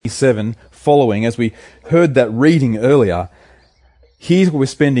27 following, as we heard that reading earlier, here's where we're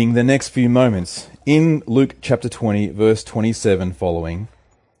spending the next few moments in Luke chapter 20, verse 27 following.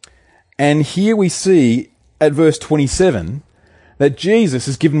 And here we see at verse 27 that Jesus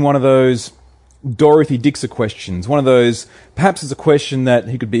is given one of those Dorothy Dixer questions, one of those, perhaps it's a question that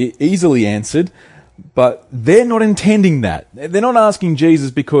he could be easily answered, but they're not intending that. They're not asking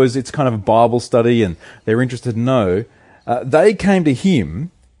Jesus because it's kind of a Bible study and they're interested to know. They came to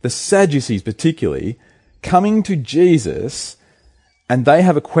him, the Sadducees particularly, coming to Jesus, and they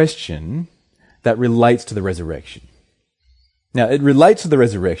have a question that relates to the resurrection. Now, it relates to the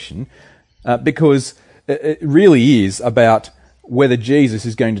resurrection because it really is about whether Jesus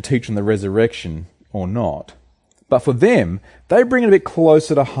is going to teach on the resurrection or not. But for them, they bring it a bit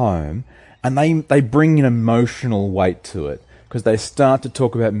closer to home, and they bring an emotional weight to it, because they start to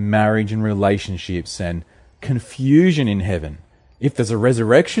talk about marriage and relationships and confusion in heaven. If there's a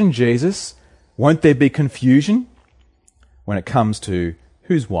resurrection, Jesus, won't there be confusion when it comes to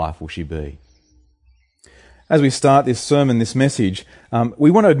whose wife will she be? As we start this sermon, this message,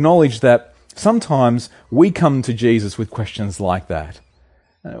 we want to acknowledge that sometimes we come to Jesus with questions like that.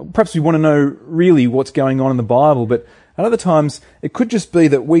 Perhaps we want to know really what's going on in the Bible, but at other times it could just be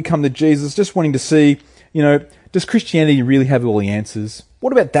that we come to Jesus just wanting to see, does Christianity really have all the answers?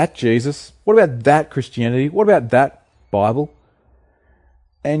 What about that Jesus? What about that Christianity? What about that Bible?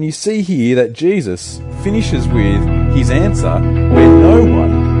 And you see here that Jesus finishes with his answer where no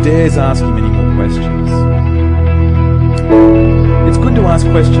one dares ask him any more questions. It's good to ask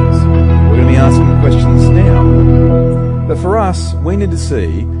questions. We're going to be asking questions now. But for us, we need to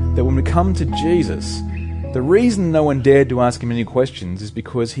see that when we come to Jesus, the reason no one dared to ask him any questions is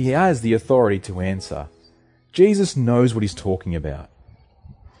because he has the authority to answer. Jesus knows what he's talking about.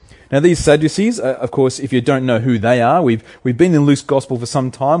 Now, these Sadducees, of course, if you don't know who they are, we've been in Luke's Gospel for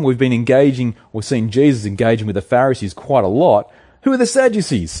some time. We've been engaging, or seen Jesus engaging with the Pharisees quite a lot. Who are the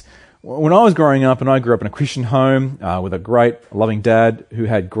Sadducees? When I was growing up, and I grew up in a Christian home with a great, loving dad who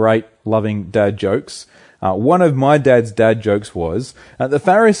had great, loving dad jokes, one of my dad's dad jokes was, the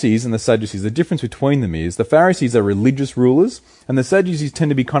Pharisees and the Sadducees, the difference between them is the Pharisees are religious rulers, and the Sadducees tend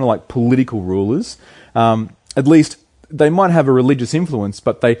to be kind of like political rulers. At least they might have a religious influence,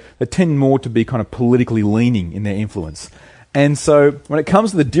 but they tend more to be kind of politically leaning in their influence. And so when it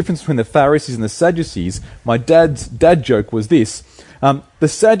comes to the difference between the Pharisees and the Sadducees, my dad's dad joke was this. The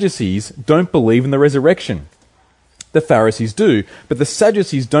Sadducees don't believe in the resurrection. The Pharisees do, but the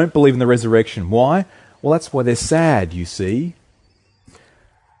Sadducees don't believe in the resurrection. Why? Well, that's why they're sad, you see.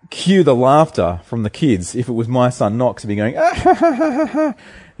 Cue the laughter from the kids. If it was my son Knox, he'd be going, ah, ha, ha, ha, ha,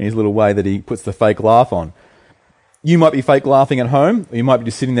 in his little way that he puts the fake laugh on. You might be fake laughing at home, or you might be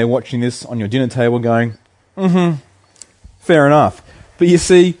just sitting there watching this on your dinner table going, fair enough. But you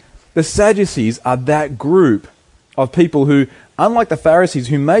see, the Sadducees are that group of people who, unlike the Pharisees,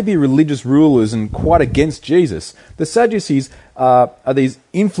 who may be religious rulers and quite against Jesus, the Sadducees are these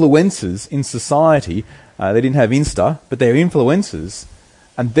influencers in society. They didn't have Insta, but they're influencers.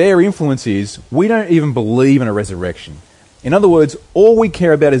 And their influence is, we don't even believe in a resurrection. In other words, all we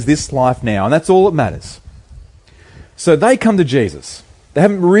care about is this life now, and that's all that matters. So they come to Jesus. They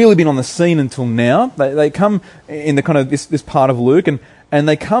haven't really been on the scene until now. They come in the kind of this part of Luke, and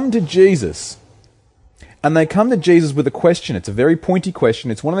they come to Jesus. And they come to Jesus with a question. It's a very pointy question.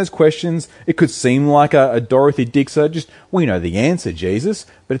 It's one of those questions, it could seem like a Dorothy Dixer, just, we know the answer, Jesus.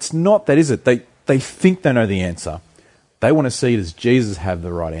 But it's not that, is it? They think they know the answer. They want to see, does Jesus have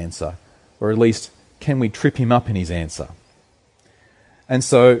the right answer? Or at least, can we trip him up in his answer? And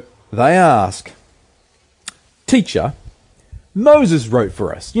so they ask, Teacher, Moses wrote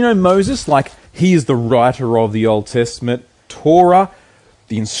for us. You know Moses? Like, he is the writer of the Old Testament, Torah,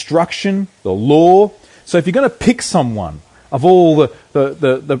 the instruction, the law. So if you're going to pick someone of all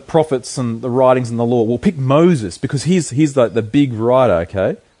the prophets and the writings and the law, we'll pick Moses because he's the big writer,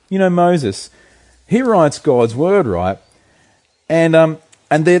 okay? You know Moses. He writes God's word, right? And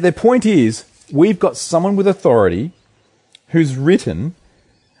their point is, we've got someone with authority who's written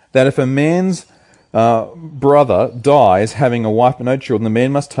that if a man's brother dies having a wife but no children, the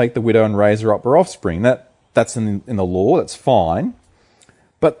man must take the widow and raise her up her offspring. That's in the law, that's fine.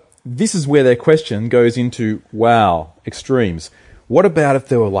 But this is where their question goes into, wow, extremes. What about if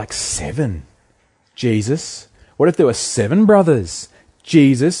there were like 7? Jesus? What if there were 7 brothers?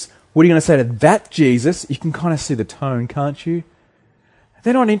 Jesus? What are you going to say to that, Jesus? You can kind of see the tone, can't you?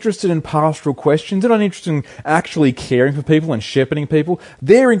 They're not interested in pastoral questions. They're not interested in actually caring for people and shepherding people.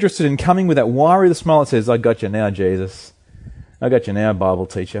 They're interested in coming with that wiry little smile that says, I got you now, Jesus. I got you now, Bible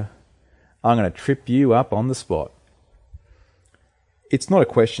teacher. I'm going to trip you up on the spot. it's not a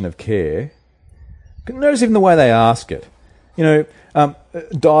question of care. Notice even the way they ask it.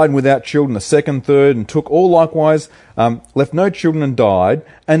 Died without children, a second, third, and took all likewise, left no children and died.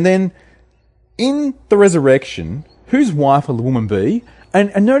 And then in the resurrection, whose wife will the woman be?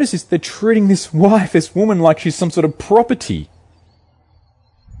 And notice this, they're treating this wife, this woman, like she's some sort of property.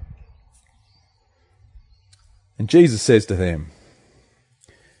 And Jesus says to them,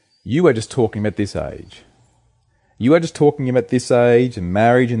 you are just talking about this age. You are just talking about this age and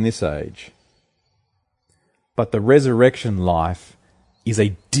marriage in this age. But the resurrection life is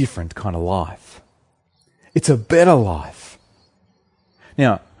a different kind of life. It's a better life.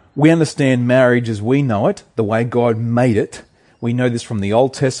 Now, we understand marriage as we know it, the way God made it. We know this from the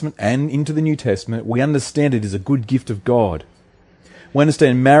Old Testament and into the New Testament. We understand it is a good gift of God. We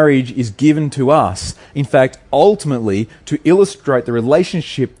understand marriage is given to us, in fact, ultimately, to illustrate the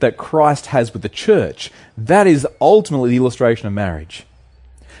relationship that Christ has with the church. That is ultimately the illustration of marriage.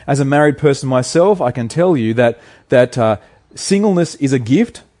 As a married person myself, I can tell you that singleness is a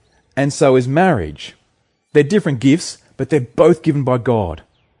gift, and so is marriage. They're different gifts, but they're both given by God.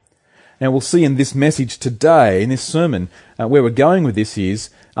 Now, we'll see in this message today, in this sermon, where we're going with this is,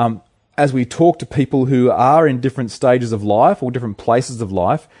 as we talk to people who are in different stages of life or different places of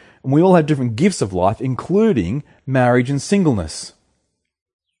life, and we all have different gifts of life, including marriage and singleness.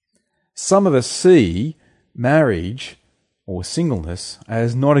 Some of us see marriage or singleness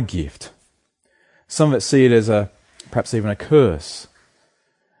as not a gift. Some of us see it as perhaps even a curse.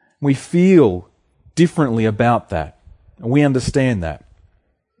 We feel differently about that, and we understand that.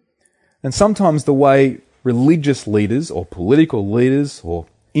 And sometimes the way religious leaders or political leaders or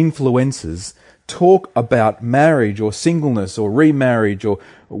influencers talk about marriage or singleness or remarriage or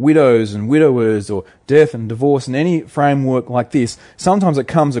widows and widowers or death and divorce and any framework like this, sometimes it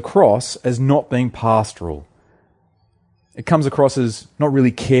comes across as not being pastoral. It comes across as not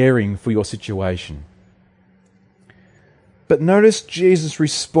really caring for your situation. But notice Jesus'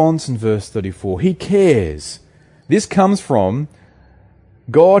 response in verse 34. He cares. This comes from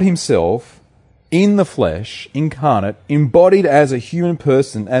God himself in the flesh, incarnate, embodied as a human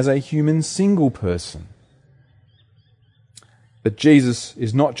person, as a human single person. But Jesus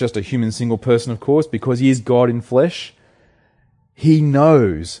is not just a human single person, of course, because he is God in flesh. He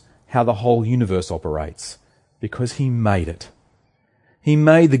knows how the whole universe operates because he made it. He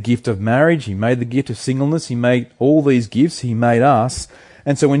made the gift of marriage, he made the gift of singleness, he made all these gifts, he made us.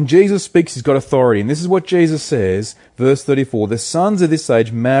 And so when Jesus speaks, he's got authority. And this is what Jesus says, verse 34, the sons of this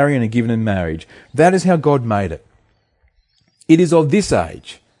age marry and are given in marriage. That is how God made it. It is of this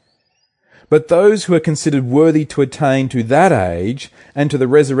age. But those who are considered worthy to attain to that age and to the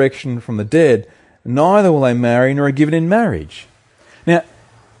resurrection from the dead, neither will they marry nor are given in marriage. Now,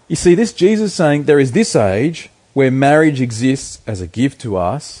 you see this, Jesus saying there is this age where marriage exists as a gift to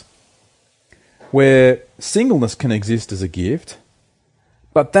us, where singleness can exist as a gift,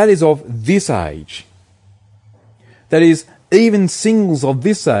 but that is of this age. That is, even singles of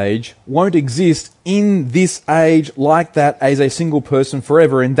this age won't exist in this age like that as a single person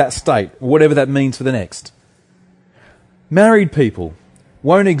forever in that state, whatever that means for the next. Married people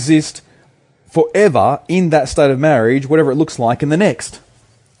won't exist forever in that state of marriage, whatever it looks like in the next.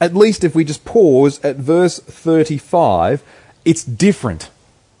 At least if we just pause at verse 35, it's different.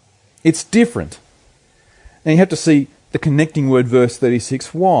 It's different. Now you have to see the connecting word, verse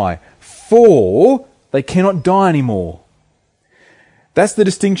 36. Why? For they cannot die anymore. That's the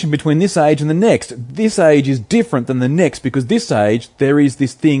distinction between this age and the next. This age is different than the next because this age there is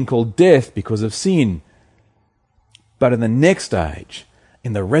this thing called death because of sin. But in the next age,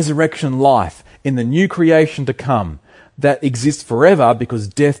 in the resurrection life, in the new creation to come, that exists forever because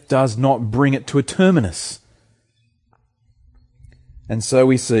death does not bring it to a terminus. And so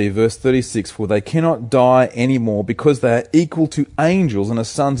we see, verse 36, for they cannot die anymore because they are equal to angels and are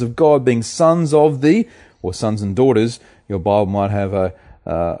sons of God, being sons of the, or sons and daughters, your Bible might have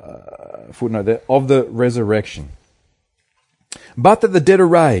a footnote there, of the resurrection. But that the dead are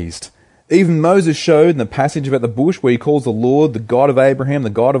raised. Even Moses showed in the passage about the bush where he calls the Lord the God of Abraham, the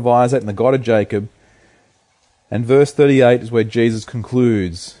God of Isaac, and the God of Jacob. And verse 38 is where Jesus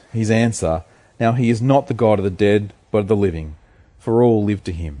concludes his answer. Now he is not the God of the dead, but of the living, for all live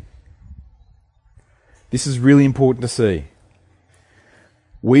to him. This is really important to see.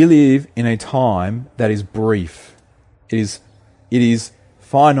 We live in a time that is brief. It is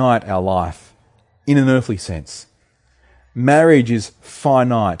finite, our life, in an earthly sense. Marriage is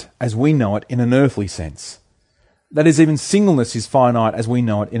finite as we know it in an earthly sense. That is, even singleness is finite as we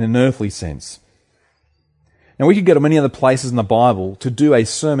know it in an earthly sense. Now, we could go to many other places in the Bible to do a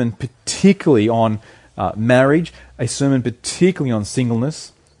sermon particularly on marriage, a sermon particularly on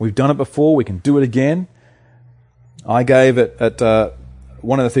singleness. We've done it before, we can do it again. I gave it at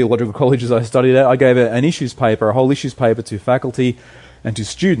one of the theological colleges I studied at, I gave an issues paper, a whole issues paper to faculty and to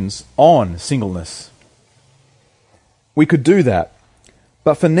students on singleness. We could do that.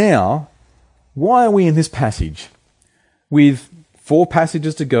 But for now, why are we in this passage? With 4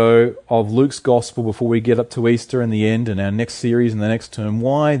 passages to go of Luke's Gospel before we get up to Easter and the end and our next series and the next term,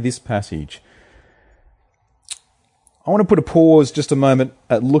 why this passage? I want to put a pause just a moment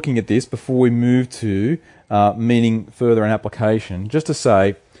at looking at this before we move to meaning further and application. Just to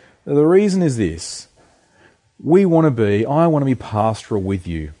say, the reason is this. I want to be pastoral with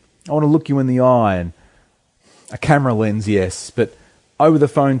you. I want to look you in the eye and a camera lens, yes, but over the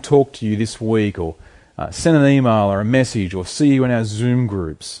phone talk to you this week, or send an email or a message, or see you in our Zoom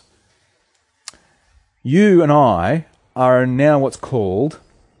groups. You and I are now what's called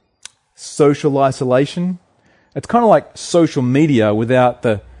social isolation. It's kind of like social media without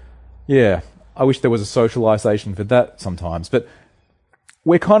the... Yeah, I wish there was a social isolation for that sometimes, but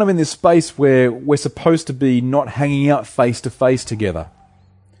we're kind of in this space where we're supposed to be not hanging out face to face together.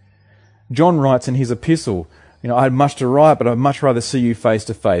 John writes in his epistle, I had much to write, but I'd much rather see you face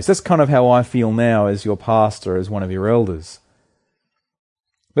to face. That's kind of how I feel now as your pastor, as one of your elders.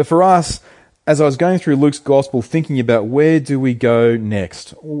 But for us, as I was going through Luke's Gospel, thinking about where do we go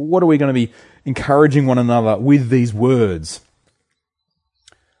next? What are we going to be encouraging one another with these words?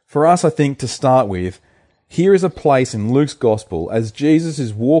 For us, I think, to start with, here is a place in Luke's Gospel as Jesus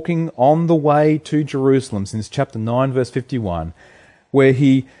is walking on the way to Jerusalem since chapter 9, verse 51, where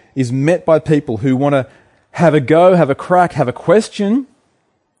he is met by people who want to have a go, have a crack, have a question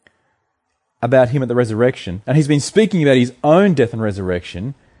about him at the resurrection. And he's been speaking about his own death and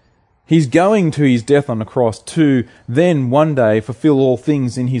resurrection. He's going to his death on the cross to then one day fulfill all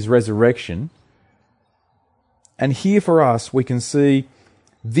things in his resurrection. And here for us, we can see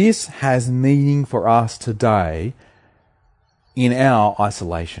this has meaning for us today in our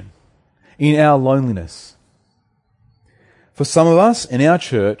isolation, in our loneliness. For some of us in our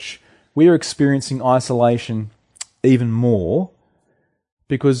church, we are experiencing isolation even more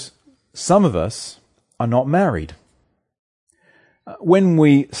because some of us are not married. When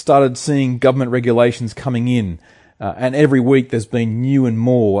we started seeing government regulations coming in, and every week there's been new and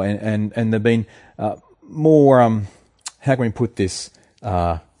more, and there've been more, how can we put this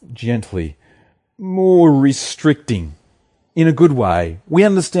gently, more restricting in a good way. We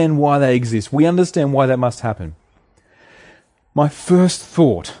understand why they exist. We understand why that must happen. My first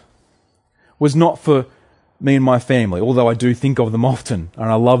thought was not for me and my family, although I do think of them often and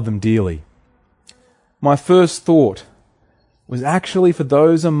I love them dearly. My first thought was actually for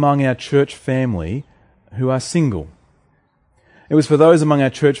those among our church family who are single. It was for those among our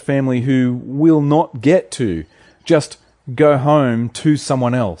church family who will not get to just go home to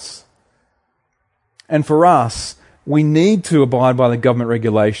someone else. And for us, we need to abide by the government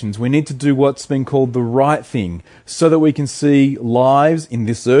regulations. We need to do what's been called the right thing so that we can see lives in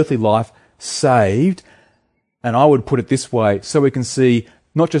this earthly life saved. And I would put it this way, so we can see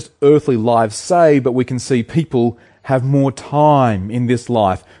not just earthly lives saved, but we can see people have more time in this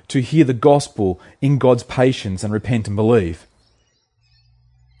life to hear the gospel in God's patience and repent and believe.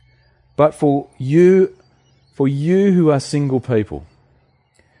 But for you who are single people,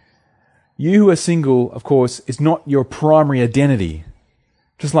 you who are single, of course, is not your primary identity.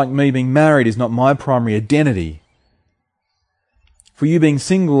 Just like me being married is not my primary identity. For you being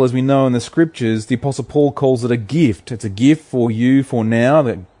single, as we know in the Scriptures, the Apostle Paul calls it a gift. It's a gift for you for now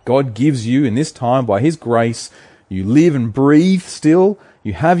that God gives you in this time by His grace. You live and breathe still.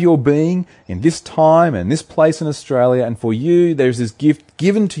 You have your being in this time and this place in Australia. And for you, there's this gift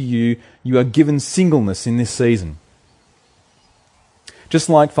given to you. You are given singleness in this season. Just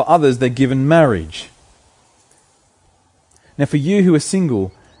like for others, they're given marriage. Now, for you who are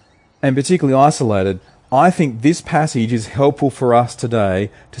single and particularly isolated, I think this passage is helpful for us today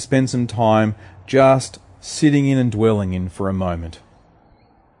to spend some time just sitting in and dwelling in for a moment.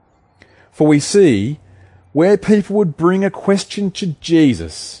 For we see where people would bring a question to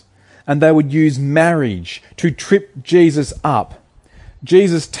Jesus and they would use marriage to trip Jesus up.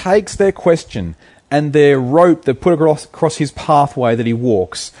 Jesus takes their question and their rope they put across his pathway that he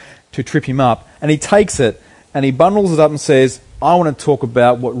walks to trip him up, and he takes it and he bundles it up and says, I want to talk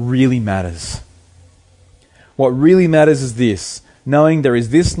about what really matters. What really matters is this, knowing there is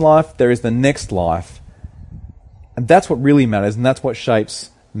this life, there is the next life. And that's what really matters, and that's what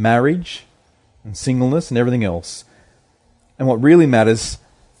shapes marriage and singleness and everything else. And what really matters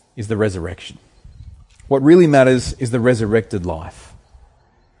is the resurrection. What really matters is the resurrected life.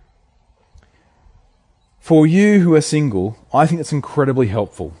 For you who are single, I think it's incredibly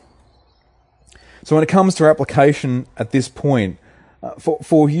helpful. So when it comes to application at this point,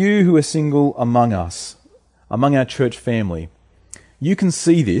 for you who are single among us, among our church family, you can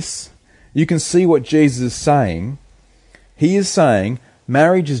see this. You can see what Jesus is saying. He is saying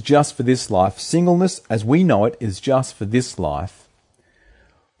marriage is just for this life. Singleness, as we know it, is just for this life.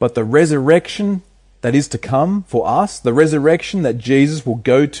 But the resurrection that is to come for us, the resurrection that Jesus will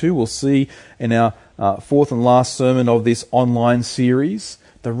go to, we'll see in our fourth and last sermon of this online series,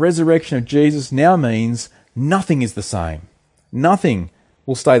 the resurrection of Jesus now means nothing is the same. Nothing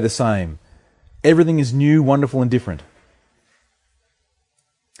will stay the same. Everything is new, wonderful, and different.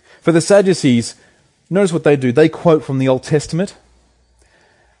 For the Sadducees, notice what they do. They quote from the Old Testament.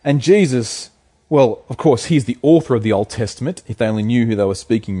 And Jesus, well, of course, he's the author of the Old Testament, if they only knew who they were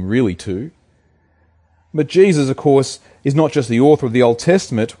speaking really to. But Jesus, of course, is not just the author of the Old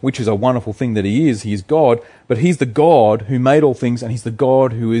Testament, which is a wonderful thing that he is God, but he's the God who made all things, and he's the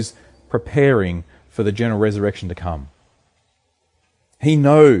God who is preparing for the general resurrection to come. He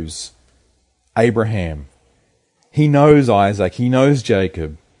knows Abraham. He knows Isaac. He knows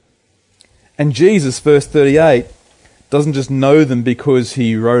Jacob. And Jesus, verse 38, doesn't just know them because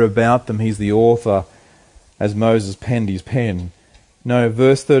he wrote about them. He's the author as Moses penned his pen. No,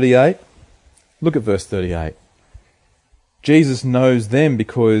 verse 38. Look at verse 38. Jesus knows them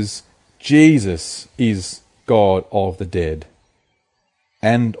because Jesus is God of the dead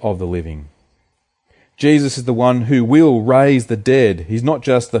and of the living. Jesus is the one who will raise the dead. He's not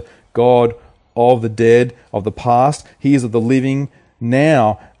just the God of the dead, of the past. He is of the living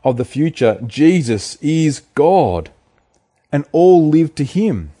now, of the future. Jesus is God, and all live to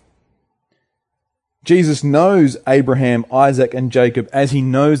him. Jesus knows Abraham, Isaac, and Jacob as he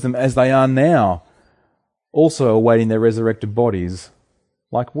knows them as they are now, also awaiting their resurrected bodies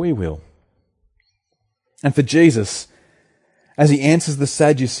like we will. And for Jesus, as he answers the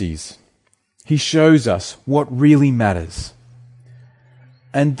Sadducees, he shows us what really matters.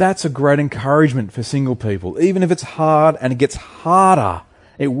 And that's a great encouragement for single people. Even if it's hard, and it gets harder,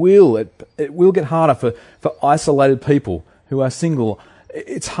 it will get harder for isolated people who are single.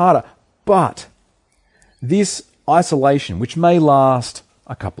 It's harder. But this isolation, which may last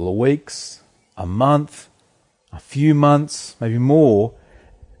a couple of weeks, a month, a few months, maybe more,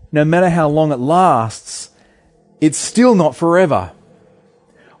 no matter how long it lasts, it's still not forever.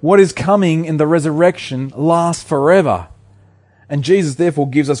 What is coming in the resurrection lasts forever. And Jesus therefore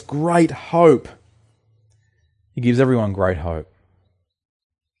gives us great hope. He gives everyone great hope.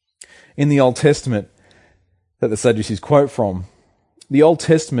 In the Old Testament that the Sadducees quote from, the Old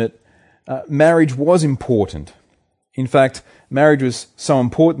Testament, marriage was important. In fact, marriage was so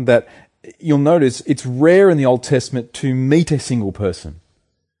important that you'll notice it's rare in the Old Testament to meet a single person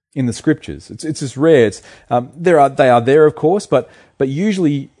in the Scriptures. It's just rare. They are there, of course, but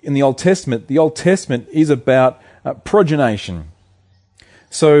usually in the Old Testament is about progenation.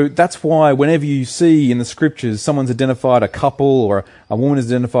 So that's why whenever you see in the Scriptures someone's identified, a couple or a woman is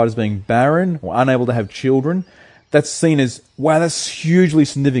identified as being barren or unable to have children, that's seen as, wow, that's hugely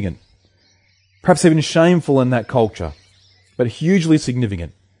significant. Perhaps even shameful in that culture, but hugely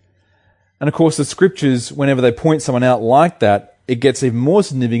significant. And of course the Scriptures, whenever they point someone out like that, it gets even more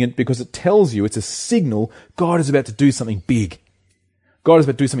significant because it tells you, it's a signal, God is about to do something big. God is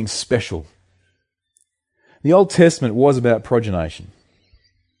about to do something special. The Old Testament was about progenation.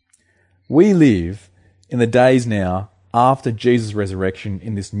 We live in the days now after Jesus' resurrection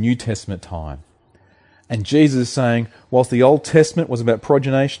in this New Testament time. And Jesus is saying, whilst the Old Testament was about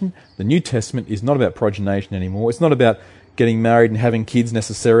progenation, the New Testament is not about progenation anymore. It's not about getting married and having kids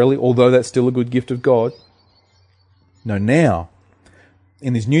necessarily, although that's still a good gift of God. No, now,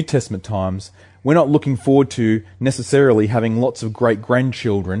 in these New Testament times, we're not looking forward to necessarily having lots of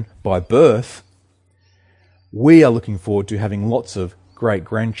great-grandchildren by birth. We are looking forward to having lots of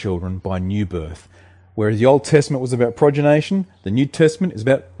great-grandchildren by new birth. Whereas the Old Testament was about progenation, the New Testament is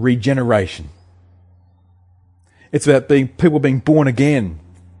about regeneration. It's about people being born again.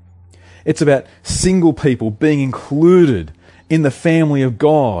 It's about single people being included in the family of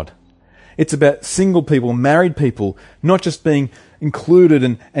God. It's about single people, married people, not just being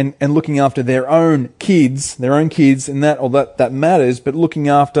included and looking after their own kids, and that matters, but looking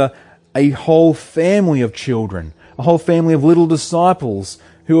after a whole family of children, a whole family of little disciples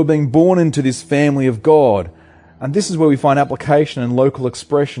who are being born into this family of God. And this is where we find application and local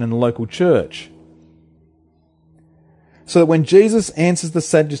expression in the local church. So that when Jesus answers the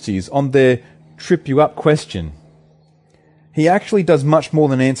Sadducees on their trip you up question, he actually does much more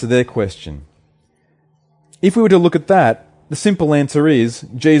than answer their question. If we were to look at that, the simple answer is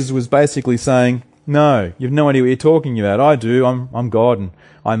Jesus was basically saying, No, you've no idea what you're talking about. I do. I'm God and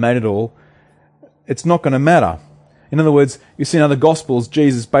I made it all. It's not going to matter. In other words, you see in other Gospels,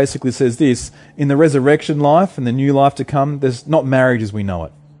 Jesus basically says this: in the resurrection life and the new life to come, there's not marriage as we know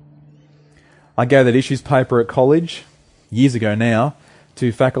it. I gave that issues paper at college, years ago now,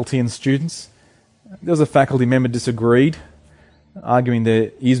 to faculty and students. There was a faculty member disagreed, arguing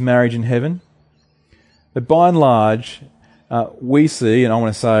there is marriage in heaven. But by and large, we see, and I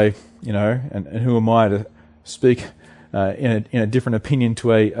want to say, and who am I to speak in a different opinion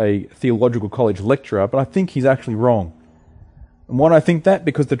to a theological college lecturer, but I think he's actually wrong. And why do I think that?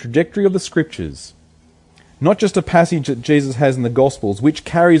 Because the trajectory of the Scriptures, not just a passage that Jesus has in the Gospels, which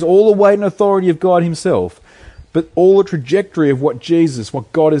carries all the weight and authority of God himself, but all the trajectory of what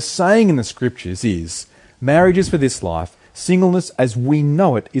God is saying in the Scriptures is, marriage is for this life, singleness as we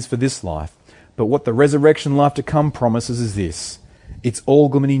know it is for this life, but what the resurrection life to come promises is this: it's all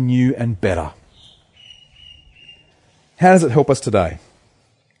going to be new and better. How does it help us today?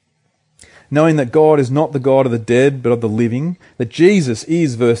 Knowing that God is not the God of the dead, but of the living, that Jesus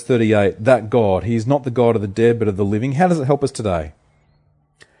is, verse 38, that God. He is not the God of the dead, but of the living. How does it help us today?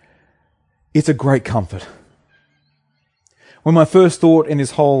 It's a great comfort. When my first thought in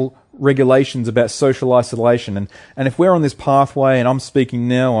this whole regulations about social isolation, and if we're on this pathway, and I'm speaking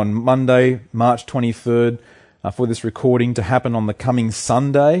now on Monday, March 23rd, for this recording to happen on the coming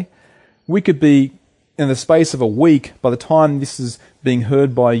Sunday, we could be, in the space of a week, by the time this is being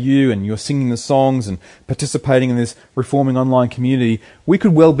heard by you and you're singing the songs and participating in this reforming online community, we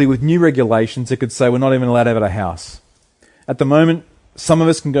could well be with new regulations that could say we're not even allowed out of a house. At the moment, some of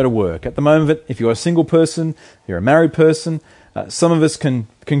us can go to work. At the moment, if you're a single person, you're a married person, some of us can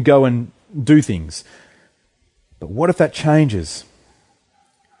go and do things. But what if that changes?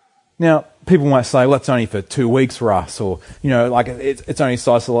 Now, people might say, well, that's only for 2 weeks for us, or, it's only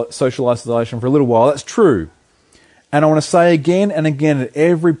social isolation for a little while. That's true. And I want to say again and again at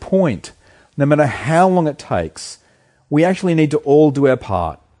every point, no matter how long it takes, we actually need to all do our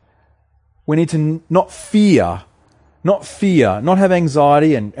part. We need to not fear, not have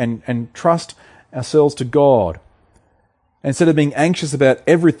anxiety and trust ourselves to God. Instead of being anxious about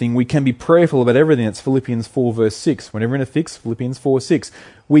everything, we can be prayerful about everything. That's Philippians 4 verse 6. Whenever in a fix, Philippians 4 6.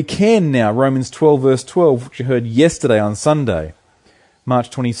 We can now, Romans 12 verse 12, which you heard yesterday on Sunday, March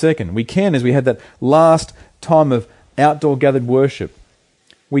 22nd. We can, as we had that last time of outdoor gathered worship,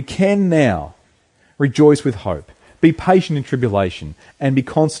 we can now rejoice with hope, be patient in tribulation, and be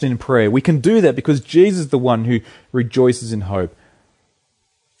constant in prayer. We can do that because Jesus is the one who rejoices in hope.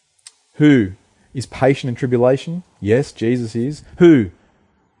 Who is patient in tribulation? Yes, Jesus is. Who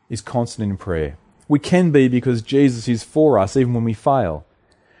is constant in prayer? We can be because Jesus is for us even when we fail.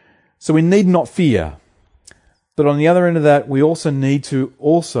 So we need not fear. But on the other end of that, we also need to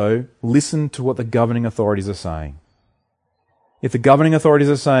listen to what the governing authorities are saying. If the governing authorities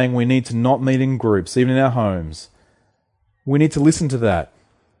are saying we need to not meet in groups, even in our homes, we need to listen to that.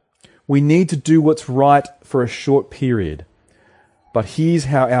 We need to do what's right for a short period. But here's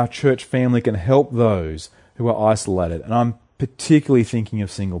how our church family can help those who are isolated. And I'm particularly thinking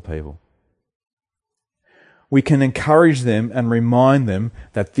of single people. We can encourage them and remind them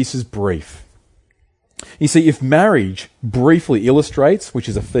that this is brief. You see, if marriage briefly illustrates, which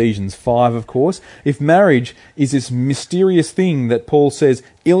is Ephesians 5, of course, if marriage is this mysterious thing that Paul says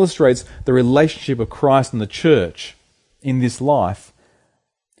illustrates the relationship of Christ and the church in this life,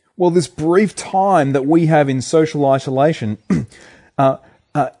 well, this brief time that we have in social isolation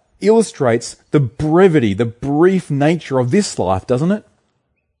illustrates the brevity, the brief nature of this life, doesn't it?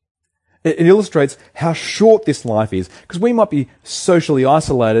 It illustrates how short this life is, because we might be socially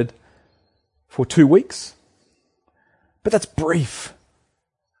isolated for 2 weeks, but that's brief.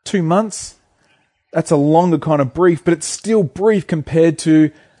 2 months, that's a longer kind of brief, but it's still brief compared to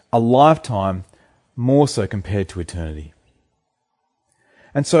a lifetime, more so compared to eternity.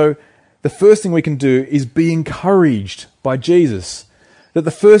 And so the first thing we can do is be encouraged by Jesus that the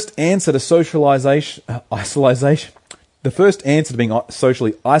first answer to the first answer to being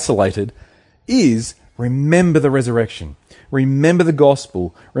socially isolated is remember the resurrection, remember the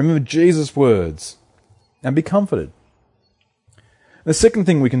gospel, remember Jesus' words, and be comforted. The second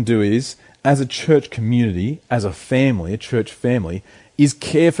thing we can do is, as a church community, as a family, a church family, is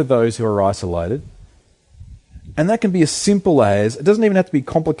care for those who are isolated. And that can be as simple as, it doesn't even have to be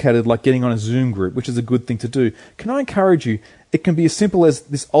complicated like getting on a Zoom group, which is a good thing to do. Can I encourage you, it can be as simple as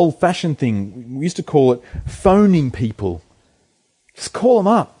this old-fashioned thing. We used to call it phoning people. Just call them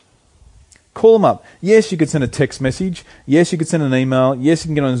up. Call them up. Yes, you could send a text message. Yes, you could send an email. Yes, you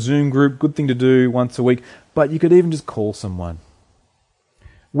can get on a Zoom group. Good thing to do once a week. But you could even just call someone.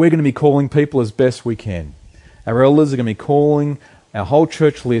 we're going to be calling people as best we can. Our elders are going to be calling our whole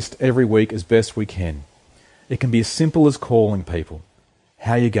church list every week as best we can. It can be as simple as calling people.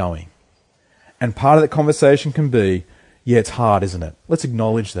 How are you going? And part of that conversation can be, yeah, it's hard, isn't it? Let's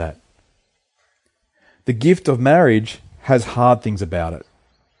acknowledge that. The gift of marriage has hard things about it.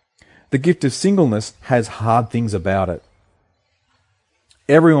 The gift of singleness has hard things about it.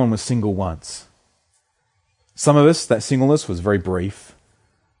 Everyone was single once. Some of us, that singleness was very brief.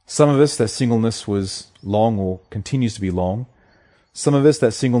 Some of us, that singleness was long or continues to be long. Some of us,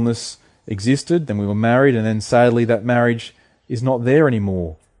 that singleness existed, then we were married, and then sadly that marriage is not there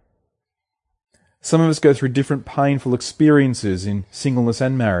anymore. Some of us go through different painful experiences in singleness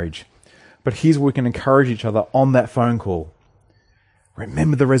and marriage. But here's where we can encourage each other on that phone call.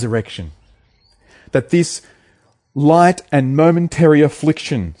 Remember the resurrection. That this light and momentary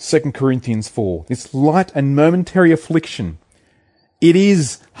affliction, 2 Corinthians 4, this light and momentary affliction, it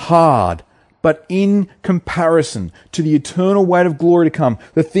is hard, but in comparison to the eternal weight of glory to come,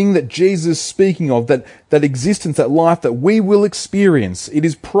 the thing that Jesus is speaking of, that existence, that life that we will experience, it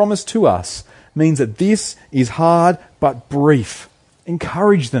is promised to us, means that this is hard but brief.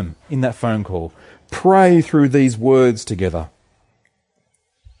 Encourage them in that phone call. Pray through these words together.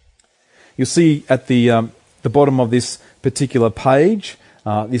 You'll see at the bottom of this particular page,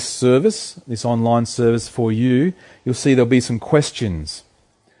 this service, this online service for you, you'll see there'll be some questions,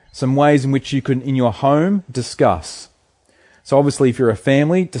 some ways in which you can, in your home, discuss. So obviously, if you're a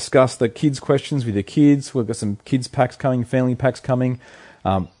family, discuss the kids' questions with your kids. We've got some kids' packs coming, family packs coming.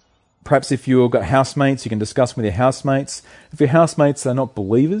 Perhaps if you've got housemates, you can discuss with your housemates. If your housemates are not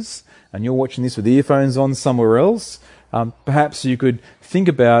believers and you're watching this with earphones on somewhere else, perhaps you could think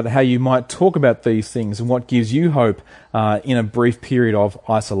about how you might talk about these things and what gives you hope in a brief period of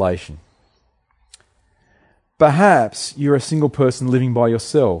isolation. Perhaps you're a single person living by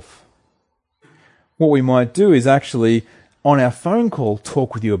yourself. What we might do is actually, on our phone call,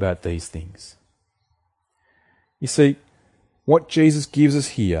 talk with you about these things. You see, what Jesus gives us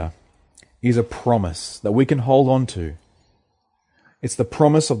here is a promise that we can hold on to. It's the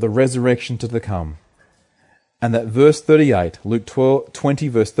promise of the resurrection to come. And that verse 38, Luke 20,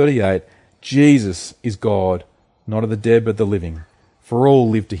 verse 38, Jesus is God, not of the dead but the living, for all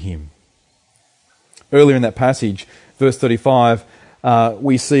live to him. Earlier in that passage, verse 35,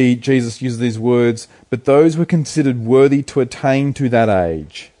 we see Jesus use these words, but those who are considered worthy to attain to that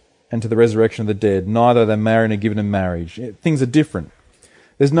age and to the resurrection of the dead, neither are they married nor given in marriage. Things are different.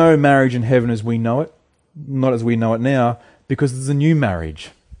 There's no marriage in heaven as we know it, not as we know it now, because there's a new marriage.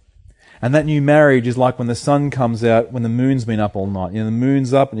 And that new marriage is like when the sun comes out, when the moon's been up all night. You know, the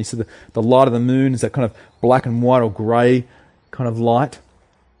moon's up and you see the light of the moon is that kind of black and white or grey kind of light.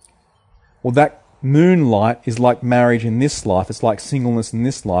 Well, that moonlight is like marriage in this life. It's like singleness in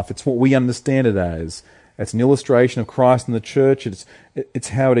this life. It's what we understand it as. It's an illustration of Christ in the church. It's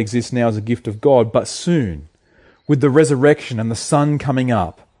how it exists now as a gift of God. But soon, with the resurrection and the sun coming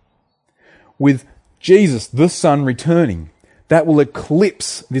up, with Jesus, the Son, returning, that will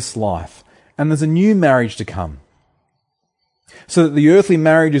eclipse this life. And there's a new marriage to come. So that the earthly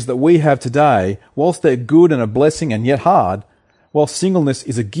marriages that we have today, whilst they're good and a blessing and yet hard, while singleness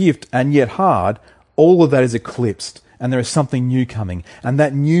is a gift and yet hard, all of that is eclipsed and there is something new coming. And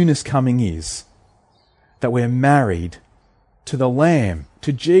that newness coming is that we're married to the Lamb,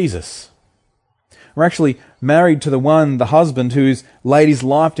 to Jesus. We're actually married to the husband who's laid his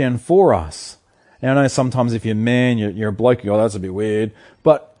life down for us. Now, I know sometimes if you're a man, you're a bloke, you go, oh, that's a bit weird.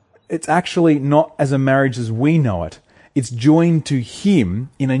 But it's actually not as a marriage as we know it. It's joined to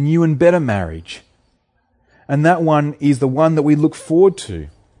him in a new and better marriage. And that one is the one that we look forward to.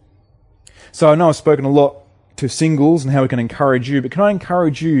 So I know I've spoken a lot to singles and how we can encourage you, but can I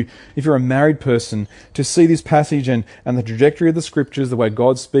encourage you, if you're a married person, to see this passage and the trajectory of the scriptures, the way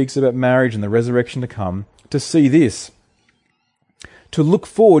God speaks about marriage and the resurrection to come, to see this, to look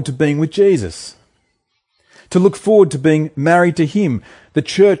forward to being with Jesus, to look forward to being married to him. The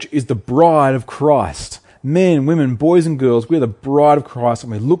church is the bride of Christ. Men, women, boys and girls, we're the bride of Christ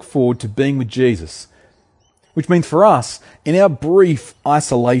and we look forward to being with Jesus. Which means for us, in our brief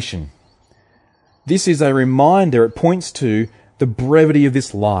isolation, this is a reminder, it points to the brevity of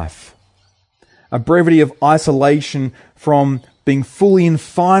this life. A brevity of isolation from being fully and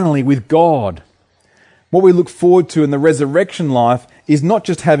finally with God. What we look forward to in the resurrection life is not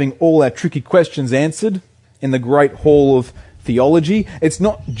just having all our tricky questions answered in the great hall of theology. It's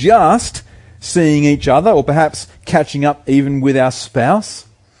not just seeing each other or perhaps catching up even with our spouse.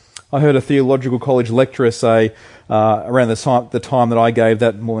 I heard a theological college lecturer say around the time that I gave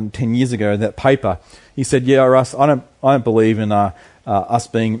that more than 10 years ago, that paper, he said, yeah, Russ, I don't believe in us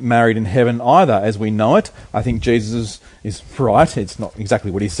being married in heaven either, as we know it. I think Jesus is right. It's not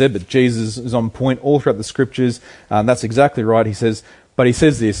exactly what he said, but Jesus is on point all throughout the scriptures. That's exactly right. He says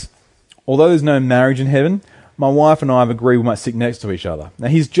this, although there's no marriage in heaven, my wife and I have agreed we might sit next to each other. Now,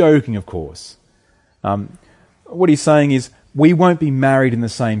 he's joking, of course. What he's saying is we won't be married in the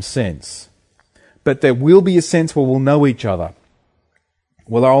same sense, but there will be a sense where we'll know each other.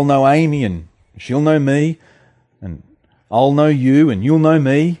 Well, I'll know Amy and she'll know me, and I'll know you and you'll know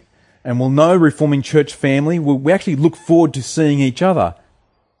me, and we'll know Reforming Church family. We actually look forward to seeing each other.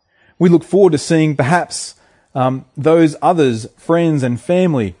 We look forward to seeing perhaps those others, friends and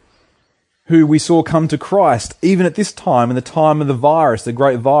family, who we saw come to Christ, even at this time, in the time of the virus, the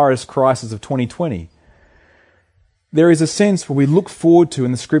great virus crisis of 2020. There is a sense where we look forward to,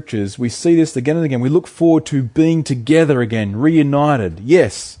 in the scriptures, we see this again and again, we look forward to being together again, reunited,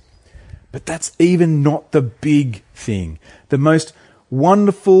 yes. But that's even not the big thing. The most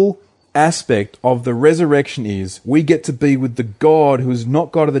wonderful aspect of the resurrection is we get to be with the God who is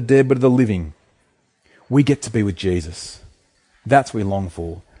not God of the dead but of the living. We get to be with Jesus. That's what we long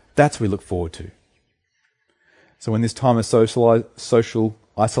for. That's what we look forward to. So in this time of social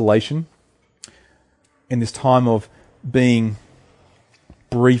isolation, in this time of being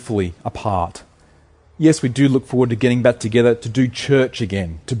briefly apart, yes, we do look forward to getting back together to do church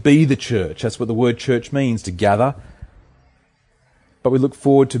again, to be the church. That's what the word church means, to gather. But we look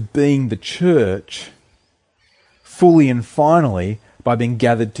forward to being the church fully and finally by being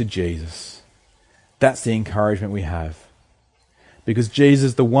gathered to Jesus. That's the encouragement we have. Because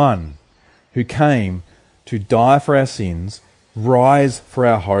Jesus is the one who came to die for our sins, rise for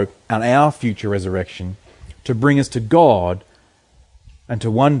our hope and our future resurrection, to bring us to God and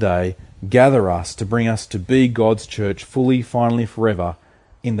to one day gather us to bring us to be God's church fully, finally, forever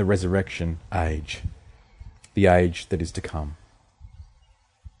in the resurrection age, the age that is to come.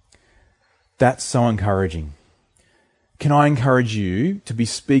 That's so encouraging. Can I encourage you to be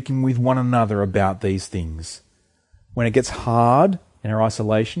speaking with one another about these things? When it gets hard in our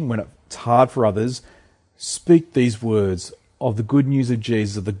isolation, when it's hard for others, speak these words of the good news of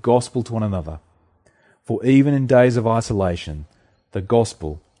Jesus, of the gospel to one another. For even in days of isolation, the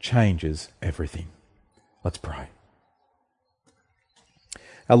gospel changes everything. Let's pray.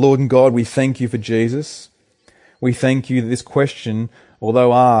 Our Lord and God, we thank you for Jesus. We thank you that this question,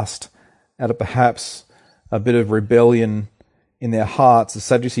 although asked out of perhaps a bit of rebellion in their hearts, the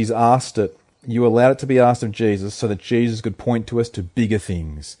Sadducees asked it, you allowed it to be asked of Jesus so that Jesus could point to us to bigger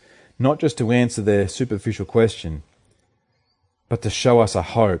things, not just to answer their superficial question, but to show us a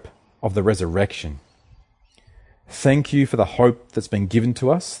hope of the resurrection. Thank you for the hope that's been given to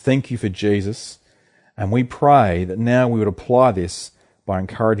us. Thank you for Jesus. And we pray that now we would apply this by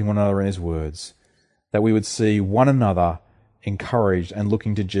encouraging one another in his words, that we would see one another encouraged and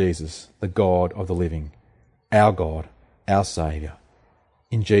looking to Jesus, the God of the living, our God, our Saviour.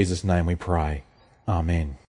 In Jesus' name we pray. Amen.